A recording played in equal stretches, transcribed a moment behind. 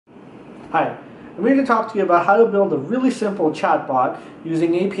Hi, I'm here to talk to you about how to build a really simple chatbot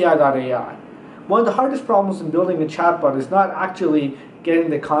using API.ai. One of the hardest problems in building a chatbot is not actually getting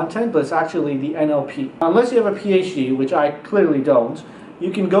the content, but it's actually the NLP. Unless you have a PhD, which I clearly don't,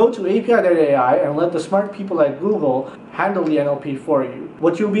 you can go to API.ai and let the smart people at Google handle the NLP for you.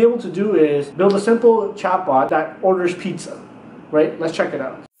 What you'll be able to do is build a simple chatbot that orders pizza, right? Let's check it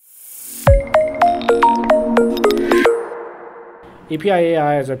out. APIai,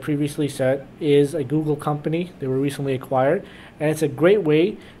 as I previously said, is a Google company. They were recently acquired, and it's a great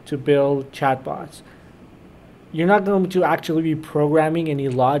way to build chatbots. You're not going to actually be programming any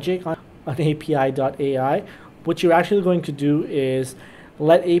logic on API.ai. What you're actually going to do is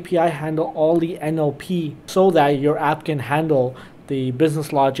let API handle all the NLP so that your app can handle the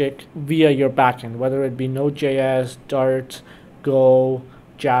business logic via your backend, whether it be Node.js, Dart, Go,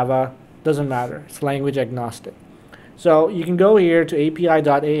 Java, doesn't matter. It's language agnostic. So you can go here to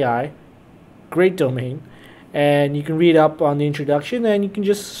API.ai, great domain, and you can read up on the introduction and you can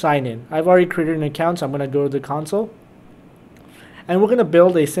just sign in. I've already created an account, so I'm going to go to the console. And we're going to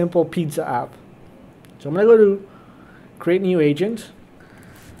build a simple pizza app. So I'm going to go to create new agent.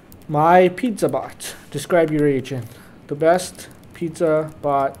 My pizza bot. Describe your agent. The best pizza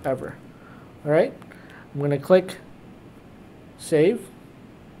bot ever. All right. I'm going to click save.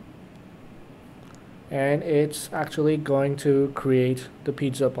 And it's actually going to create the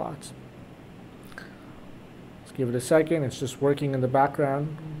pizza bots. Let's give it a second. It's just working in the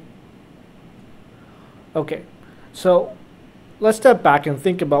background. Okay, so let's step back and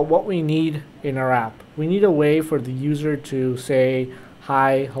think about what we need in our app. We need a way for the user to say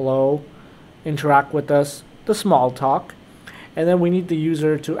hi, hello, interact with us, the small talk, and then we need the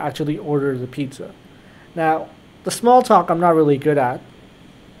user to actually order the pizza. Now, the small talk I'm not really good at.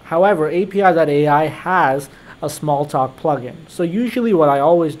 However, API.ai has a small talk plugin. So usually what I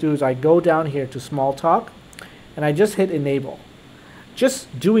always do is I go down here to small talk and I just hit enable.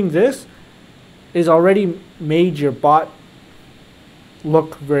 Just doing this is already made your bot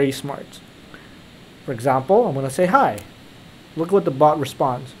look very smart. For example, I'm going to say hi. Look what the bot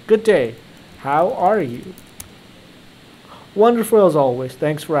responds. Good day. How are you? Wonderful as always.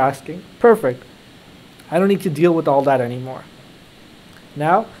 Thanks for asking. Perfect. I don't need to deal with all that anymore.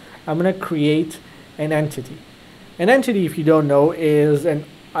 Now, I'm going to create an entity. An entity, if you don't know, is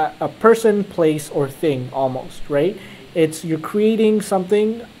a person, place, or thing almost, right? You're creating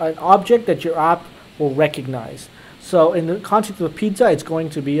something, an object that your app will recognize. So in the context of pizza, it's going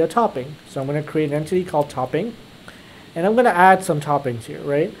to be a topping. So I'm going to create an entity called topping. And I'm going to add some toppings here,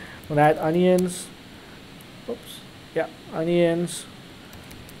 right? I'm going to add onions. Onions,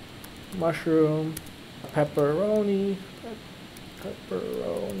 mushroom, pepperoni,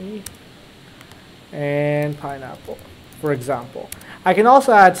 and pineapple, for example. I can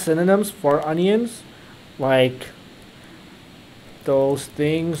also add synonyms for onions, like those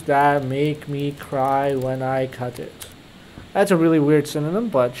things that make me cry when I cut it. That's a really weird synonym,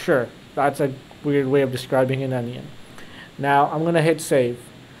 but sure, that's a weird way of describing an onion. Now I'm going to hit save.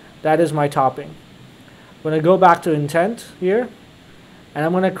 That is my topping. I'm going to go back to intent here, and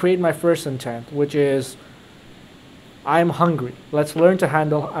I'm going to create my first intent, which is I'm hungry. Let's learn to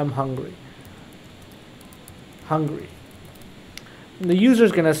handle I'm hungry. Hungry. And the user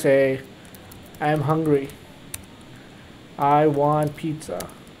is going to say, I'm hungry. I want pizza.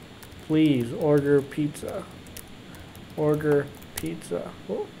 Please order pizza. Order pizza.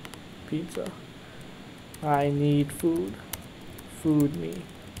 Oh, pizza. I need food. Food me.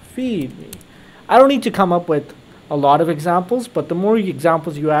 Feed me. I don't need to come up with a lot of examples, but the more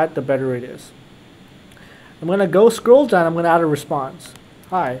examples you add, the better it is. I'm going to go scroll down. I'm going to add a response.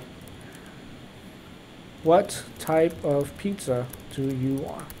 Hi. What type of pizza do you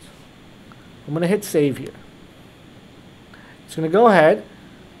want? I'm going to hit save here. It's going to go ahead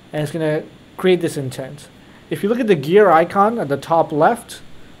and it's going to create this intent. If you look at the gear icon at the top left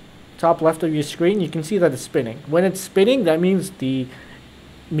of your screen, you can see that it's spinning. When it's spinning, that means the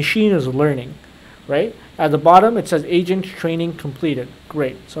machine is learning, right? At the bottom, it says agent training completed.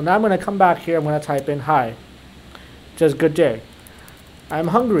 Great. So now I'm going to come back here. I'm going to type in hi. It says good day. I'm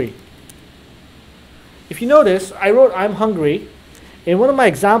hungry. If you notice, I wrote I'm hungry. In one of my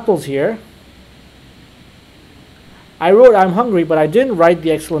examples here, I wrote I'm hungry, but I didn't write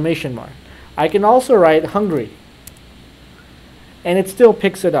the exclamation mark. I can also write hungry, and it still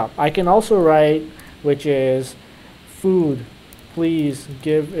picks it up. I can also write, which is food, please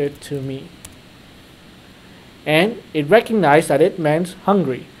give it to me. And it recognized that it meant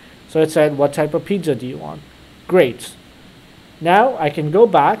hungry. So it said, what type of pizza do you want? Great. Now I can go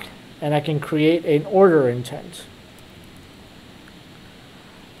back and I can create an order intent.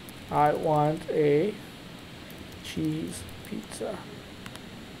 I want a cheese pizza.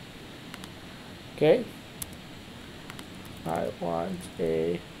 Okay. I want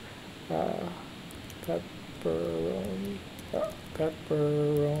a pepperoni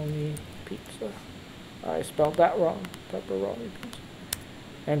pizza. I spelled that wrong. Pepperoni pizza.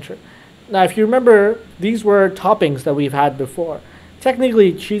 Enter. Now, if you remember, these were toppings that we've had before.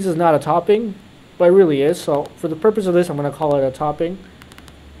 Technically, cheese is not a topping, but it really is. So for the purpose of this, I'm going to call it a topping.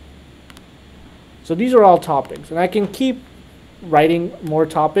 So these are all toppings, and I can keep writing more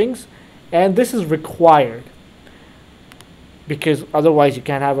toppings, and this is required because otherwise you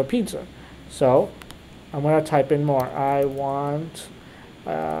can't have a pizza. So I'm going to type in more. I want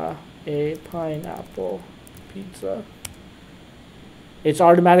a pineapple pizza. It's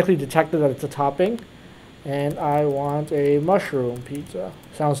automatically detected that it's a topping. And I want a mushroom pizza.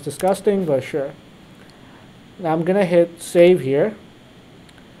 Sounds disgusting, but sure. Now I'm going to hit save here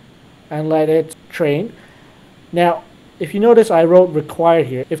and let it train. Now, if you notice, I wrote required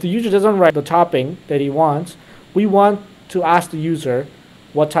here. If the user doesn't write the topping that he wants, we want to ask the user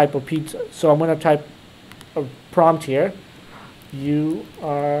what type of pizza. So I'm going to type a prompt here. You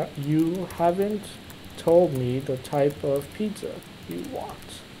haven't told me the type of pizza you want.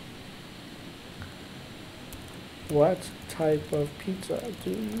 What type of pizza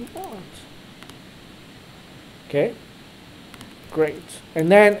do you want? Okay, great. And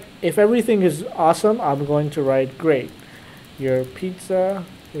then if everything is awesome, I'm going to write great. Your pizza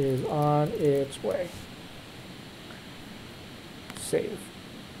is on its way. Save.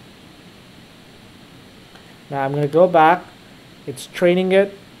 Now I'm going to go back. It's training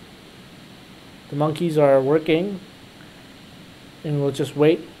it. The monkeys are working. And we'll just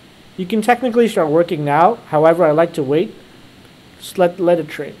wait. You can technically start working now. However, I like to wait. Just let it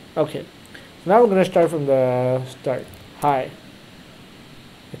train. Okay. So now we're going to start from the start. Hi.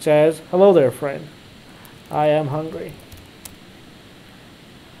 It says, hello there, friend. I am hungry.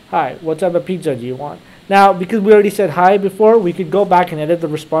 Hi, what type of pizza do you want? Now, because we already said hi before, we could go back and edit the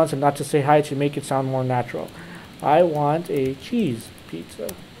response and not to say hi to make it sound more natural. I want a cheese pizza.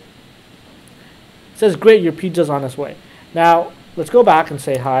 It says, great, your pizza's on its way. Now, let's go back and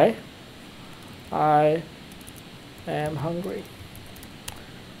say hi. I am hungry.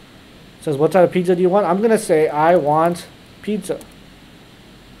 It says, what type of pizza do you want? I'm going to say, I want pizza.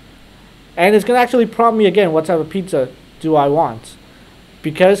 And it's going to actually prompt me again, what type of pizza do I want?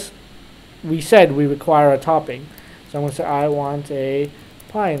 Because we said we require a topping. So I'm going to say, I want a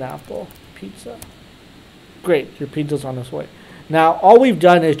pineapple pizza. Great, your pizza's on its way. Now, all we've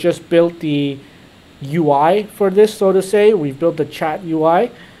done is just built the UI for this, so to say. We've built the chat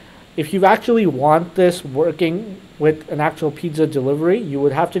UI. If you actually want this working with an actual pizza delivery, you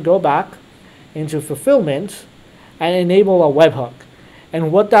would have to go back into fulfillment and enable a webhook.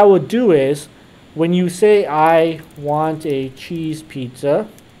 And what that would do is, when you say, I want a cheese pizza,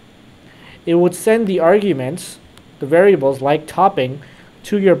 it would send the arguments, the variables like topping,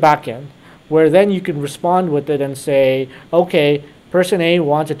 to your backend, where then you can respond with it and say, okay, person A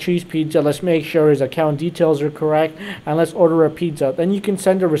wants a cheese pizza, let's make sure his account details are correct, and let's order a pizza. Then you can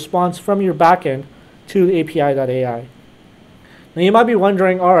send a response from your backend to the API.ai. Now you might be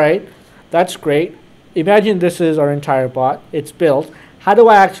wondering, all right, that's great. Imagine this is our entire bot. It's built. How do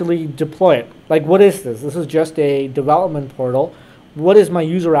I actually deploy it? Like, what is this? This is just a development portal. What is my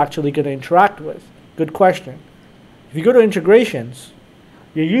user actually going to interact with? Good question. If you go to integrations,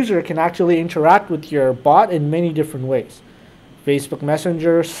 your user can actually interact with your bot in many different ways. Facebook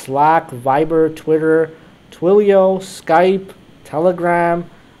Messenger, Slack, Viber, Twitter, Twilio, Skype, Telegram,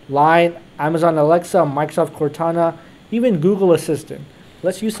 Line, Amazon Alexa, Microsoft Cortana, even Google Assistant.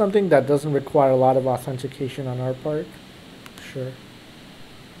 Let's use something that doesn't require a lot of authentication on our part. Sure.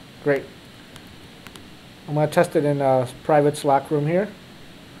 Great. I'm going to test it in a private Slack room here.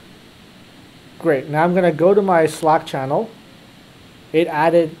 Great. Now I'm going to go to my Slack channel. It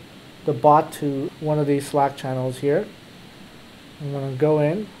added the bot to one of these Slack channels here. I'm going to go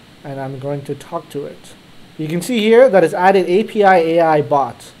in and I'm going to talk to it. You can see here that it's added APIai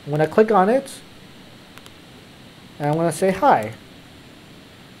bot. I'm going to click on it and I'm going to say hi.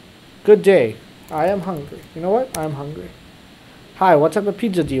 Good day. I am hungry. You know what? I'm hungry. Hi, what type of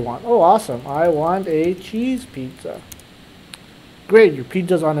pizza do you want? Oh, awesome. I want a cheese pizza. Great, your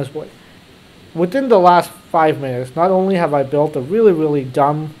pizza's on its way. Within the last 5 minutes, not only have I built a really, really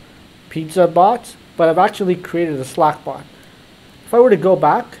dumb pizza bot, but I've actually created a Slack bot. If I were to go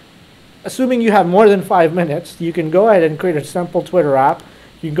back, assuming you have more than 5 minutes, you can go ahead and create a simple Twitter app.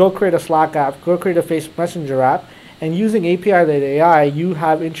 You can go create a Slack app, go create a Facebook Messenger app, and using API.ai, you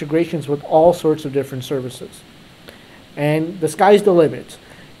have integrations with all sorts of different services. And the sky's the limit.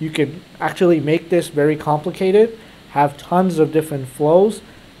 You can actually make this very complicated, have tons of different flows.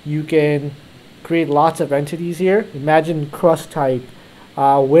 You can create lots of entities here. Imagine crust type,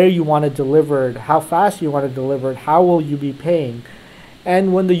 where you want it delivered, how fast you want it delivered, how will you be paying.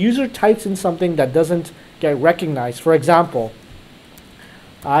 And when the user types in something that doesn't get recognized, for example,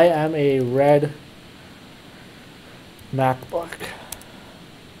 I am a red MacBook.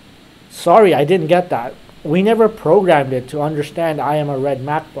 Sorry, I didn't get that. We never programmed it to understand I am a red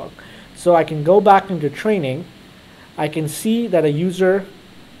MacBook. So I can go back into training. I can see that a user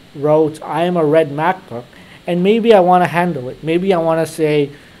wrote, I am a red MacBook, and maybe I want to handle it. Maybe I want to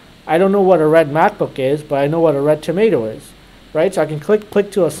say, I don't know what a red MacBook is, but I know what a red tomato is, right? So I can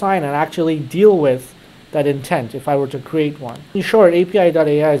click to assign and actually deal with that intent if I were to create one. In short,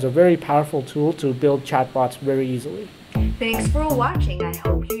 API.ai is a very powerful tool to build chatbots very easily. Thanks for watching. I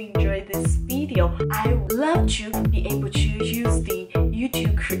hope you enjoyed this video. I would love to be able to use the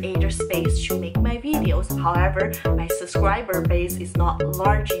YouTube creator space to make my videos. However, my subscriber base is not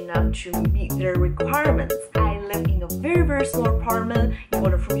large enough to meet their requirements. I live in a very small apartment. In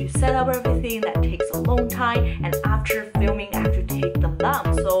order for me to set up everything, that takes a long time, and after filming I have to take them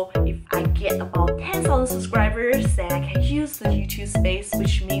down. So if I get about 10,000 subscribers, then I can use the YouTube space,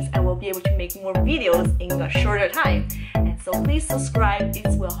 which means I will be able to make more videos in a shorter time. And so please subscribe, it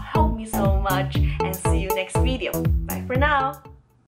will help me so much, and see you next video. Bye for now.